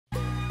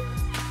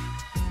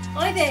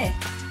Hi there,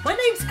 my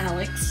name's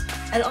Alex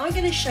and I'm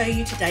going to show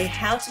you today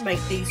how to make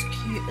these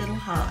cute little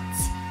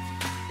hearts.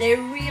 They're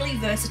really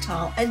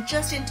versatile and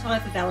just in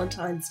time for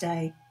Valentine's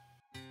Day.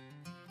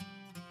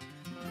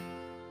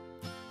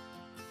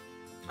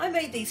 I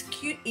made these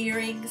cute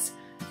earrings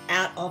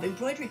out of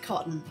embroidery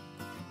cotton.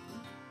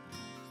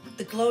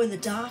 The glow in the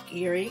dark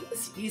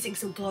earrings using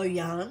some glow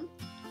yarn,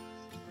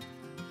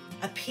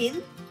 a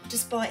pin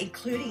just by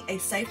including a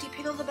safety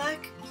pin on the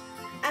back,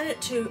 add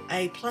it to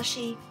a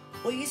plushie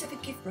or use it for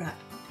gift wrap.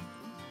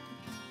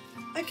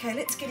 Okay,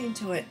 let's get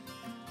into it.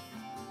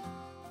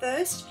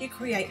 First, you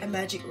create a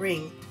magic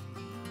ring.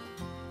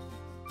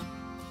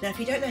 Now if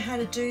you don't know how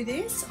to do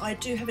this, I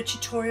do have a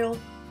tutorial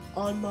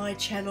on my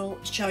channel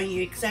showing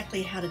you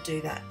exactly how to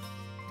do that.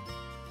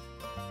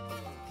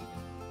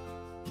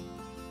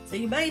 So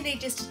you may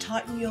need just to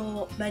tighten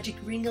your magic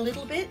ring a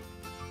little bit.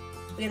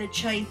 We're going to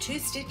chain 2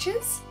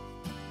 stitches.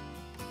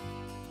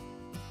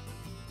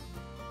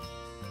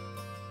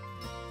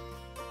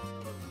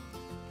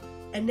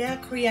 And now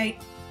create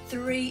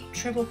 3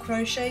 treble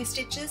crochet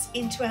stitches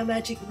into our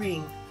magic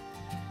ring.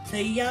 So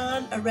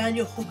yarn around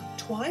your hook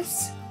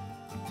twice,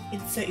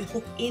 insert your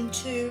hook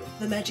into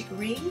the magic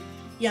ring,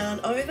 yarn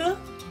over,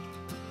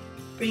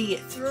 bringing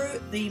it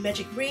through the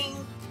magic ring.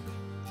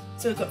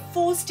 So we've got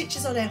 4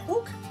 stitches on our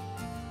hook.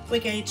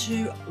 We're going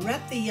to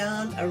wrap the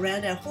yarn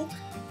around our hook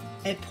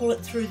and pull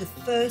it through the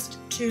first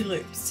 2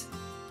 loops.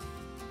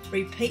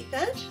 Repeat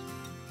that,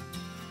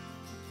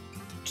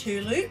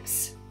 2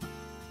 loops,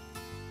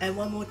 and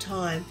 1 more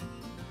time.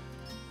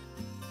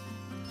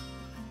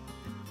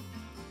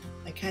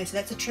 Okay, so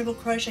that's a treble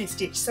crochet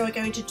stitch. So we're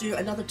going to do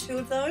another 2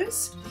 of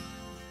those.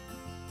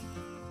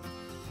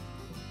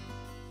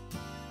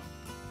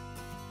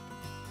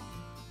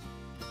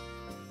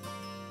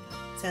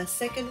 It's our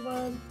second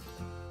one.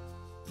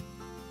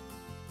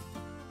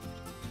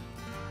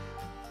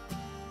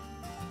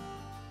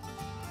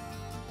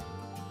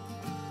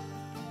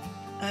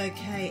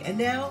 Okay, and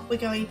now we're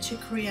going to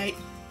create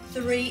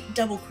 3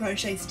 double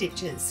crochet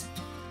stitches.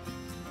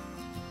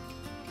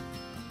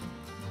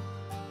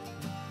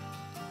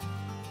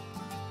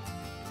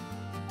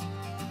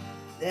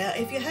 Now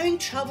if you're having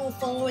trouble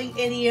following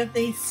any of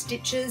these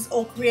stitches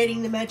or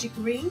creating the magic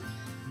ring,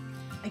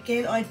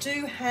 again I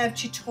do have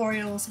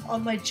tutorials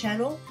on my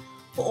channel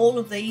for all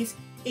of these,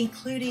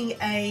 including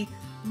a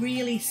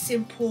really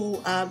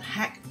simple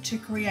hack to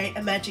create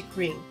a magic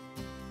ring.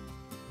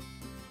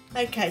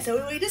 Okay, so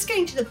we're just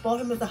getting to the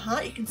bottom of the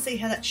heart. You can see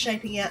how that's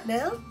shaping out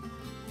now.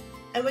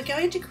 And we're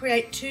going to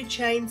create 2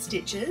 chain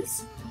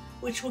stitches,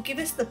 which will give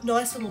us the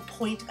nice little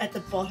point at the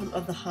bottom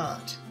of the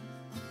heart.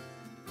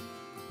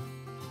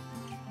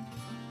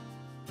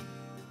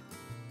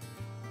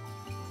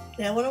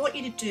 Now what I want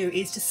you to do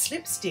is to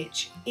slip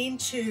stitch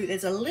into,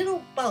 there's a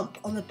little bump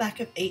on the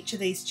back of each of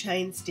these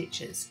chain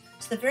stitches.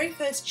 So the very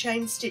first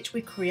chain stitch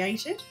we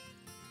created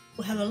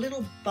will have a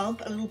little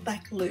bump, a little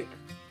back loop.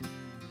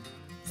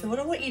 So what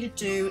I want you to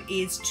do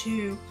is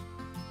to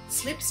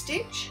slip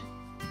stitch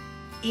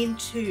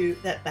into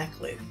that back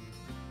loop.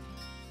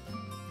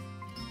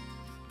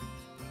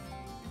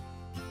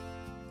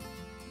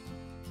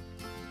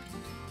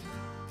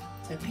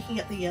 So picking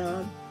up the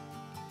yarn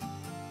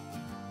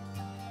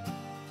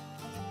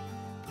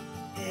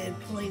and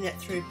pulling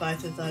that through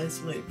both of those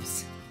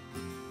loops.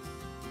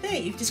 There,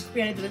 you've just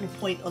created a little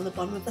point on the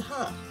bottom of the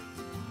heart.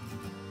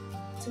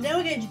 So now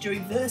we're going to do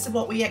reverse of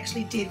what we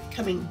actually did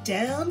coming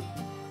down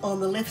on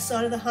the left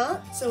side of the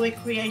heart. So we're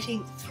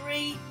creating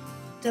 3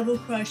 double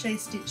crochet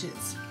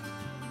stitches.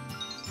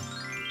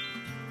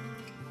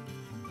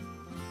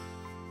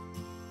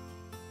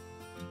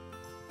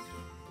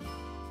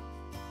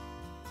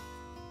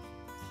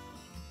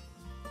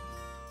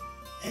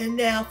 And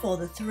now for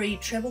the 3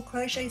 treble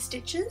crochet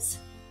stitches.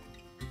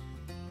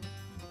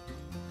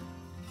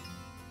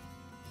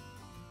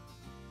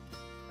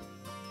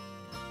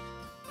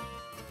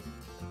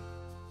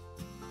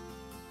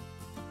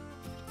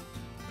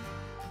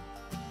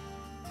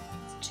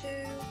 That's 2.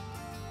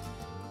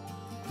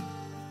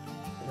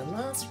 And the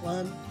last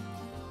one.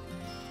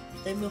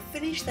 Then we'll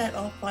finish that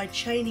off by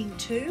chaining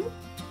 2.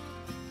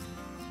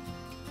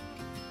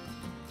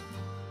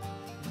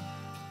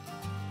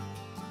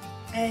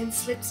 And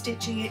slip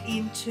stitching it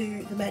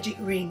into the magic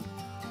ring.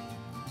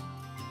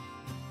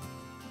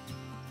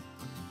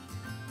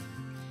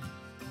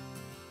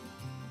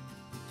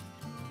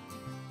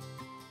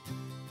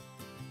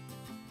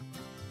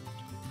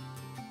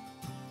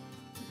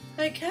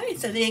 Okay,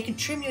 so then you can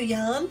trim your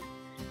yarn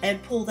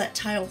and pull that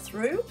tail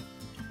through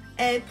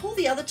and pull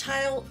the other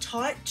tail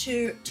tight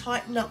to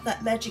tighten up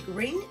that magic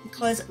ring and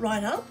close it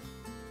right up.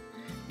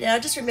 Now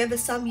just remember,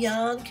 some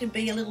yarn can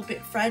be a little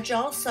bit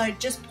fragile, so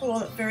just pull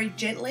on it very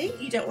gently.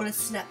 You don't want to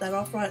snap that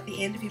off right at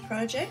the end of your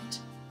project.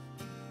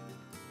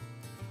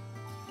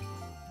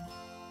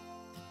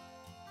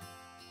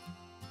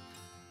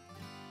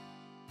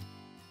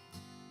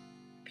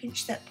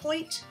 Pinch that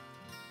point.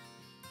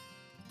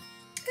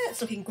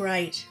 That's looking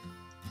great.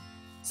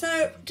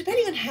 So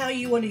depending on how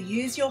you want to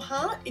use your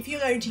heart, if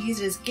you're going to use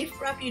it as gift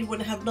wrap, you'd want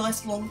to have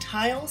nice long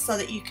tails so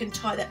that you can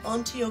tie that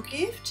onto your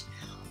gift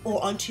or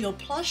onto your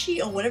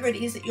plushie or whatever it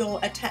is that you're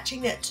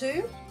attaching that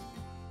to.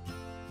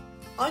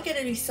 I'm going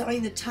to be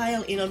sewing the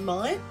tail in on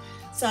mine,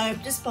 so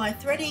just by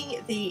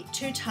threading the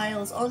two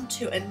tails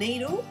onto a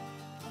needle,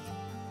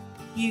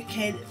 you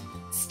can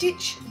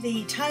stitch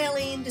the tail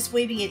in, just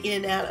weaving it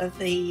in and out of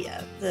the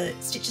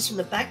stitches from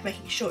the back,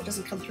 making sure it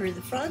doesn't come through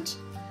the front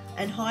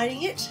and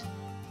hiding it.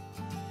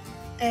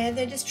 And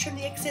then just trim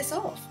the excess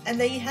off, and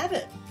there you have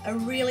it. A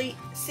really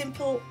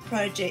simple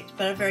project,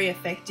 but a very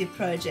effective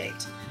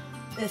project.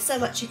 There's so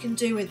much you can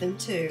do with them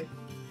too.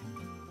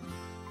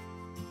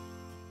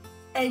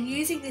 And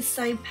using this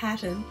same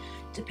pattern,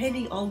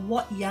 depending on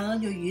what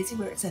yarn you're using,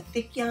 whether it's a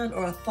thick yarn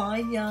or a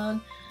fine yarn,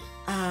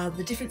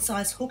 the different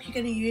size hook you're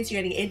going to use,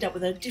 you're going to end up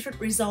with a different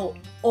result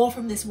all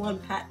from this one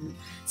pattern.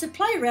 So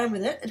play around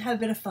with it and have a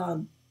bit of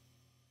fun.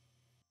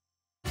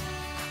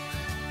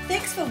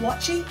 Thanks for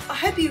watching. I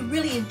hope you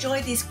really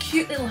enjoyed this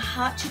cute little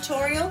heart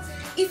tutorial.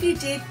 If you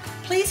did,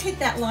 please hit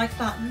that like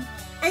button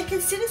and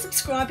consider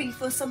subscribing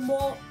for some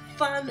more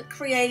fun,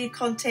 creative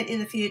content in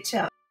the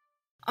future.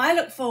 I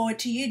look forward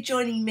to you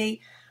joining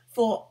me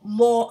for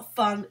more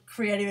fun,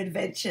 creative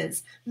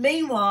adventures.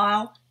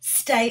 Meanwhile,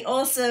 stay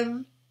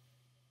awesome.